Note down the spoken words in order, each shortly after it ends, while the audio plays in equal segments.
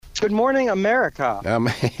Good morning, America.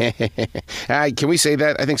 Can we say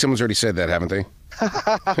that? I think someone's already said that, haven't they?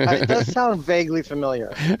 It does sound vaguely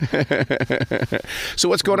familiar. So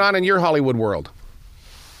what's going on in your Hollywood world?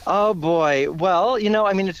 Oh boy. Well,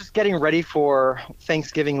 it's just getting ready for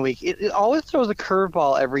Thanksgiving week. It always throws a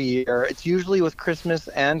curveball every year. It's usually with Christmas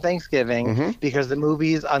and Thanksgiving Hmm. because the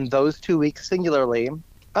movies on those 2 weeks singularly.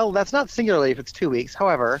 Oh, that's not singularly if it's 2 weeks.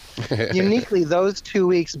 However, uniquely, those 2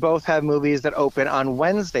 weeks both have movies that open on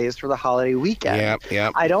Wednesdays for the holiday weekend. Yep,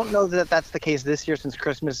 yep. I don't know that that's the case this year since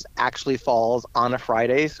Christmas actually falls on a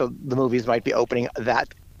Friday, so the movies might be opening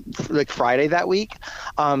like Friday that week.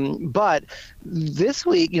 But this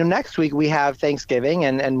week, next week we have Thanksgiving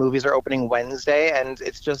and movies are opening Wednesday, and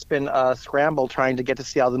it's just been a scramble trying to get to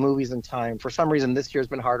see all the movies in time. For some reason, this year's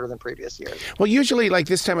been harder than previous years. Well, usually, like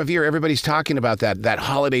this time of year, everybody's talking about that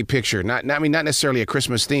holiday picture. Not necessarily a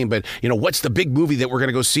Christmas theme, but what's the big movie that we're going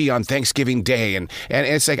to go see on Thanksgiving Day? And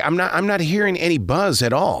it's like I'm not hearing any buzz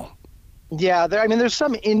at all. Yeah, there's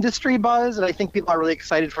some industry buzz, and I think people are really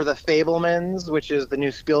excited for The Fabelmans, which is the new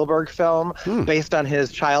Spielberg film based on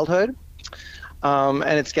his childhood. And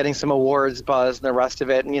it's getting some awards buzz and the rest of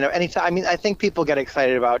it. And, anytime, I think people get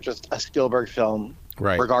excited about just a Spielberg film,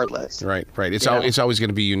 right? Regardless. Right. It's always going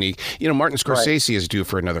to be unique. Martin Scorsese is due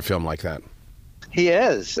for another film like that. He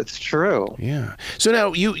is. It's true. Yeah. So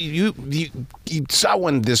now you saw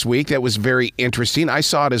one this week that was very interesting. I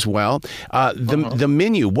saw it as well. The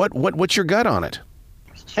Menu. What's your gut on it?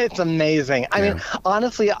 It's amazing. I mean,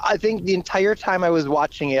 honestly, I think the entire time I was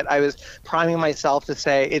watching it, I was priming myself to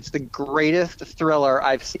say it's the greatest thriller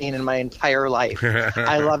I've seen in my entire life.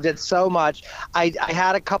 I loved it so much. I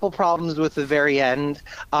had a couple problems with the very end.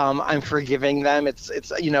 I'm forgiving them. It's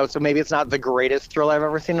so maybe it's not the greatest thriller I've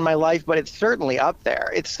ever seen in my life, but it's certainly up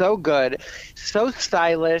there. It's so good, so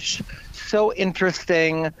stylish, so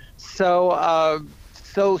interesting, so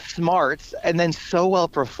smart, and then so well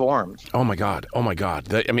performed. Oh my God!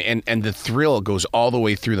 And the thrill goes all the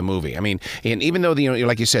way through the movie. And even though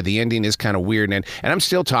like you said, the ending is kind of weird, and I'm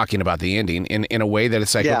still talking about the ending in a way that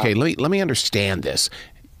it's like, okay, let me understand this.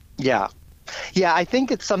 Yeah. Yeah, I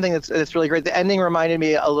think it's something that's really great. The ending reminded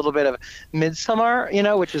me a little bit of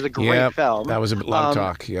Midsommar, which is a great film. That was a lot of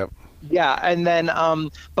talk. Yep. Yeah, and then,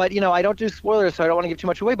 but I don't do spoilers, so I don't want to give too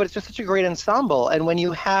much away. But it's just such a great ensemble, and when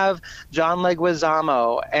you have John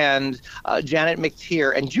Leguizamo and Janet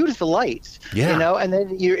McTeer and Judith Light, and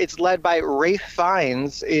then it's led by Ralph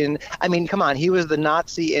Fiennes. Come on, he was the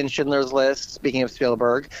Nazi in Schindler's List. Speaking of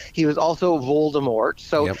Spielberg, he was also Voldemort.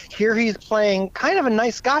 So here he's playing kind of a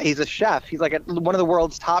nice guy. He's a chef. He's like one of the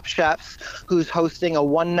world's top chefs who's hosting a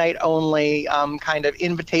one-night only kind of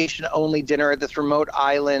invitation-only dinner at this remote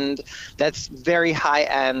island that's very high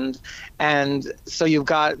end, and so you've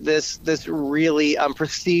got this really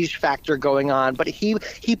prestige factor going on. But he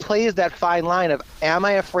plays that fine line of, am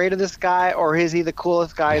I afraid of this guy or is he the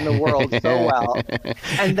coolest guy in the world so well?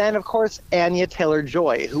 And then of course Anya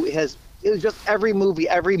Taylor-Joy, who has just every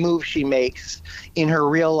move she makes in her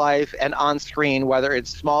real life and on screen, whether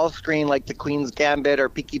it's small screen like The Queen's Gambit or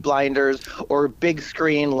Peaky Blinders, or big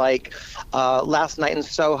screen like Last Night in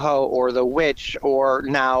Soho or The Witch, or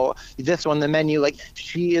now this one, The Menu. Like,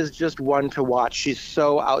 she is just one to watch. She's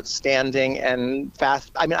so outstanding and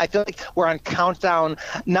fast. I feel like we're on countdown,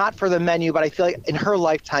 not for The Menu, but I feel like in her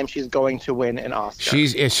lifetime she's going to win an Oscar.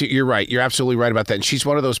 You're right. You're absolutely right about that. And she's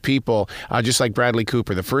one of those people, just like Bradley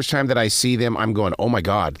Cooper. The first time that I see them, I'm going, oh my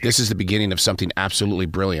God, this is the beginning of something absolutely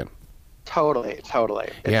brilliant. Totally. It's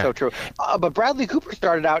so true. But Bradley Cooper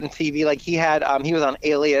started out in TV. Like he was on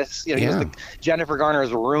Alias. He was Jennifer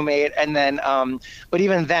Garner's roommate, and then, but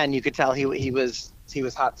even then, you could tell he was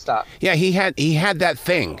hot stuff. Yeah, he had that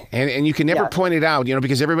thing, and you can never point it out,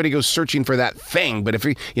 because everybody goes searching for that thing. But if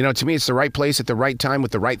to me, it's the right place at the right time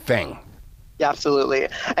with the right thing. Yeah, absolutely.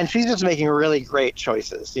 And she's just making really great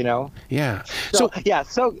choices, Yeah. So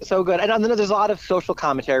good. And then there's a lot of social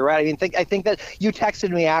commentary, right? I think that you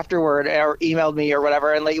texted me afterward or emailed me or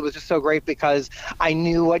whatever, and it was just so great because I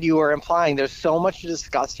knew what you were implying. There's so much to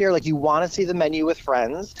discuss here. Like, you want to see The Menu with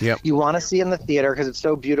friends. Yep. You want to see it in the theater because it's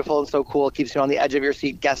so beautiful and so cool. It keeps you on the edge of your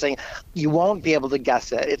seat guessing. You won't be able to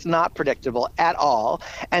guess it. It's not predictable at all.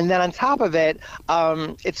 And then on top of it,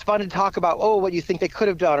 it's fun to talk about, what you think they could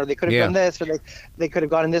have done, or they could have done this, or they could have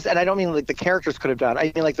gone in this. And I don't mean like the characters could have done.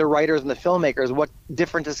 I mean like the writers and the filmmakers. What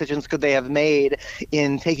different decisions could they have made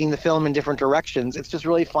in taking the film in different directions? It's just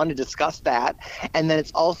really fun to discuss that. And then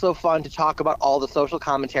it's also fun to talk about all the social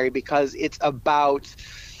commentary because it's about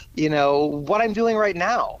what I'm doing right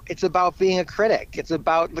now. It's about being a critic. It's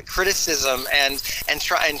about the criticism and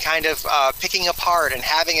kind of picking apart and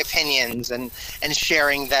having opinions and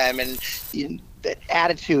sharing them and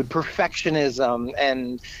attitude, perfectionism,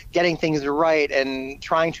 and getting things right, and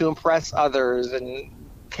trying to impress others, and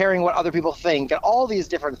caring what other people think, and all these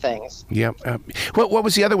different things. Yeah. What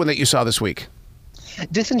was the other one that you saw this week?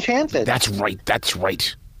 Disenchanted. That's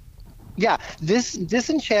right. Yeah, this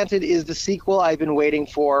Disenchanted is the sequel I've been waiting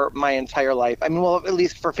for my entire life. I mean, well, at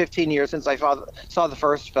least for 15 years since I saw the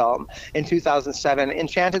first film in 2007.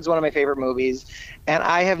 Enchanted's one of my favorite movies, and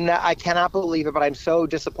I cannot believe it, but I'm so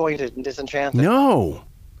disappointed in Disenchanted. No.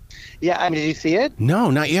 Yeah, I mean, did you see it?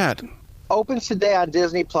 No, not yet. Opens today on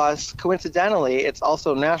Disney Plus. Coincidentally, it's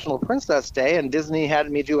also National Princess Day, and Disney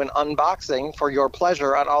had me do an unboxing for your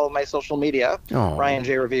pleasure on all of my social media, Oh. Ryan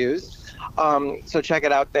J Reviews. So check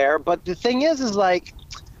it out there. But the thing is like,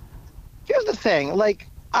 here's the thing. Like,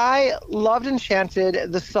 I loved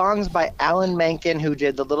Enchanted, the songs by Alan Menken, who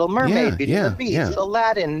did The Little Mermaid, Beauty and the Beast,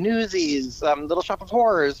 Aladdin, Newsies, Little Shop of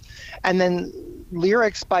Horrors, and then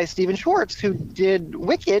lyrics by Stephen Schwartz, who did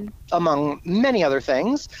Wicked, among many other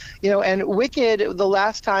things. And Wicked, the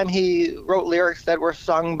last time he wrote lyrics that were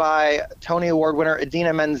sung by Tony Award winner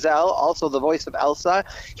Idina Menzel, also the voice of Elsa.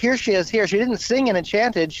 Here she is here. She didn't sing in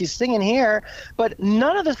Enchanted. She's singing here, but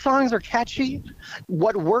none of the songs are catchy.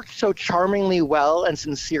 What worked so charmingly well and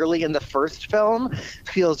sincerely in the first film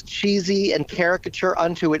feels cheesy and caricature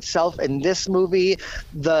unto itself in this movie.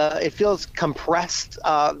 It feels compressed.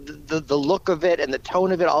 The look of it and the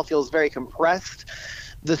tone of it all feels very compressed.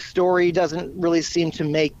 The story doesn't really seem to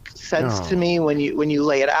make sense to me when you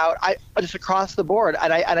lay it out. I just across the board,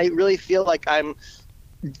 and I really feel like I'm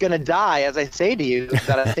gonna die as I say to you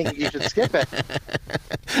that I think you should skip it.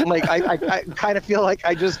 Like I kind of feel like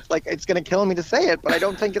it's gonna kill me to say it, but I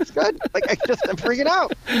don't think it's good. Like I'm freaking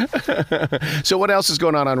out. So what else is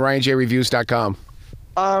going on RyanJReviews.com?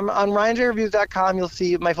 On RyanJReviews.com, you'll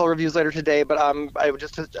see my full reviews later today, but I would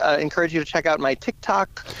just encourage you to check out my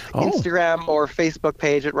TikTok, Instagram, or Facebook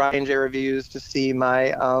page at Ryan J Reviews to see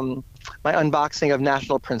my my unboxing of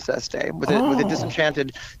National Princess Day with a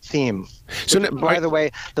Disenchanted theme. So, by the way,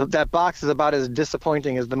 that box is about as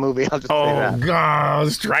disappointing as the movie. I'll just say that. Oh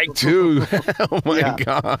God! Strike two! Oh my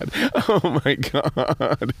God! Oh my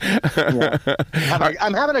God! Yeah.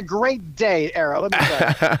 I'm having a great day, Arrow. Let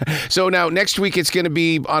me say. So now next week it's going to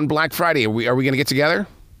be on Black Friday. Are we going to get together?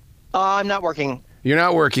 I'm not working. You're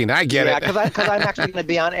not working. I get it. Yeah, because I'm actually going to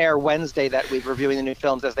be on air Wednesday that week reviewing the new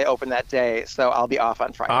films as they open that day. So I'll be off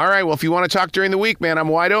on Friday. All right. Well, if you want to talk during the week, man, I'm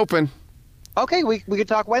wide open. Okay, we could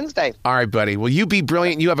talk Wednesday. All right, buddy. Well, you be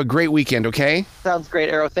brilliant. You have a great weekend, okay? Sounds great,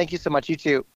 Arrow. Thank you so much. You too.